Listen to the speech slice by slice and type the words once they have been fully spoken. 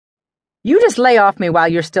You just lay off me while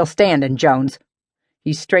you're still standing, Jones."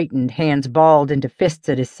 He straightened, hands balled into fists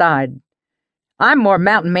at his side. "I'm more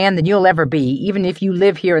mountain man than you'll ever be, even if you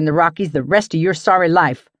live here in the Rockies the rest of your sorry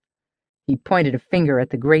life." He pointed a finger at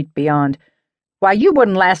the great beyond. "Why, you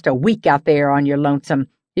wouldn't last a week out there on your lonesome.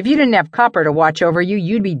 If you didn't have Copper to watch over you,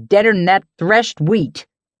 you'd be deader'n that threshed wheat."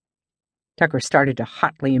 Tucker started to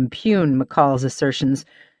hotly impugn McCall's assertions,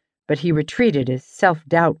 but he retreated as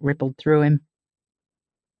self-doubt rippled through him.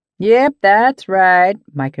 "Yep, that's right,"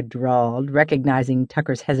 Micah drawled, recognizing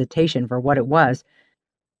Tucker's hesitation for what it was.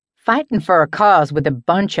 "Fighting for a cause with a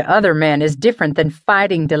bunch of other men is different than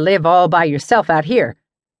fighting to live all by yourself out here.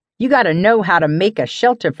 You gotta know how to make a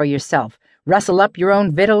shelter for yourself, rustle up your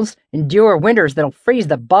own victuals, endure winters that'll freeze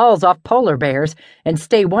the balls off polar bears, and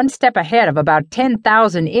stay one step ahead of about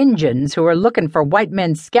 10,000 Injuns who are looking for white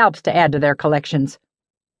men's scalps to add to their collections."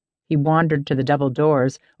 He wandered to the double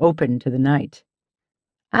doors, open to the night.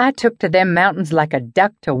 "I took to them mountains like a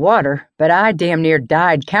duck to water, but I damn near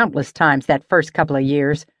died countless times that first couple of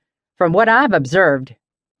years. From what I've observed,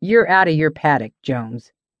 you're out of your paddock,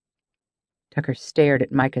 Jones." Tucker stared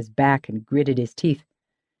at Micah's back and gritted his teeth.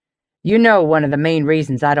 "You know one of the main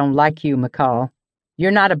reasons I don't like you, McCall. You're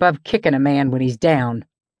not above kicking a man when he's down."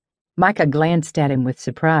 Micah glanced at him with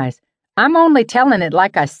surprise. "I'm only telling it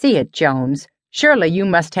like I see it, Jones. Surely you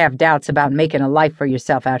must have doubts about making a life for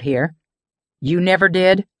yourself out here." "You never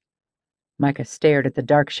did?" Micah stared at the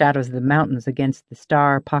dark shadows of the mountains against the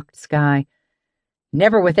star-pocked sky.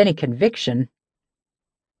 "Never with any conviction."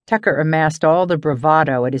 Tucker amassed all the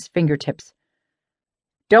bravado at his fingertips.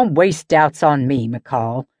 "Don't waste doubts on me,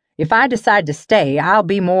 McCall. If I decide to stay, I'll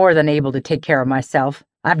be more than able to take care of myself.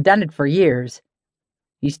 I've done it for years."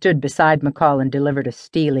 He stood beside McCall and delivered a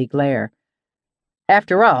steely glare.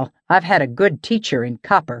 "After all, I've had a good teacher in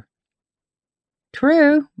Copper."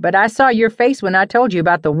 "True, but I saw your face when I told you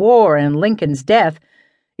about the war and Lincoln's death.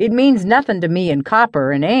 It means nothing to me and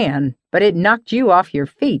Copper and Ann, but it knocked you off your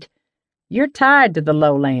feet. You're tied to the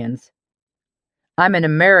lowlands." "I'm an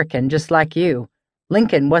American just like you.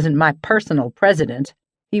 Lincoln wasn't my personal president.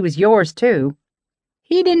 He was yours, too.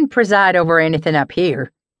 He didn't preside over anything up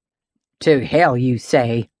here." "To hell, you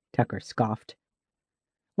say," Tucker scoffed.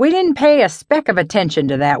 "We didn't pay a speck of attention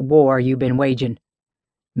to that war you've been waging."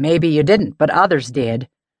 "Maybe you didn't, but others did."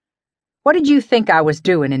 "What did you think I was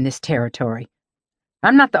doing in this territory?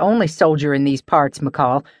 I'm not the only soldier in these parts,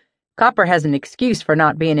 McCall. Copper has an excuse for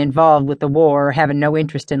not being involved with the war or having no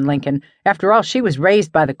interest in Lincoln. After all, she was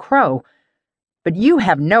raised by the Crow. But you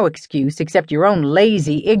have no excuse except your own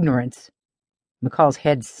lazy ignorance." McCall's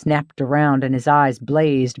head snapped around and his eyes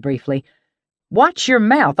blazed briefly. "Watch your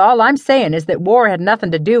mouth. All I'm saying is that war had nothing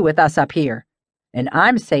to do with us up here. And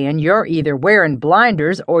I'm saying you're either wearing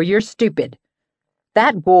blinders or you're stupid.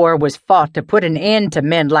 That war was fought to put an end to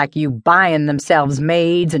men like you buying themselves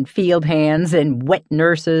maids and field hands and wet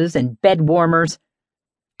nurses and bed warmers.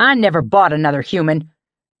 I never bought another human.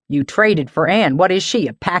 You traded for Ann. What is she,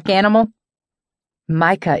 a pack animal?"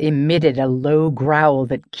 Micah emitted a low growl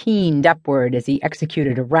that keened upward as he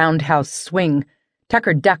executed a roundhouse swing.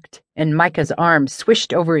 Tucker ducked, and Micah's arm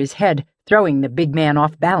swished over his head, throwing the big man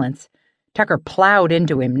off balance. Tucker plowed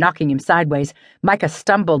into him, knocking him sideways. Micah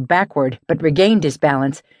stumbled backward, but regained his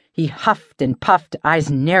balance. He huffed and puffed, eyes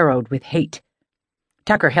narrowed with hate.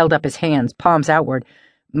 Tucker held up his hands, palms outward.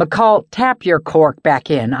 "McCall, tap your cork back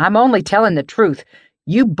in. I'm only telling the truth.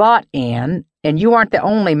 You bought Ann, and you aren't the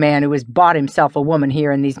only man who has bought himself a woman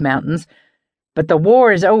here in these mountains. But the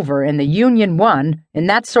war is over, and the Union won, and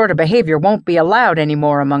that sort of behavior won't be allowed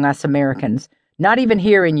anymore among us Americans, not even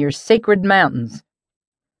here in your sacred mountains."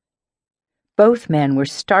 Both men were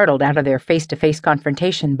startled out of their face-to-face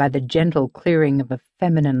confrontation by the gentle clearing of a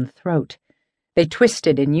feminine throat. They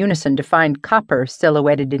twisted in unison to find Copper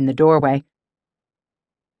silhouetted in the doorway.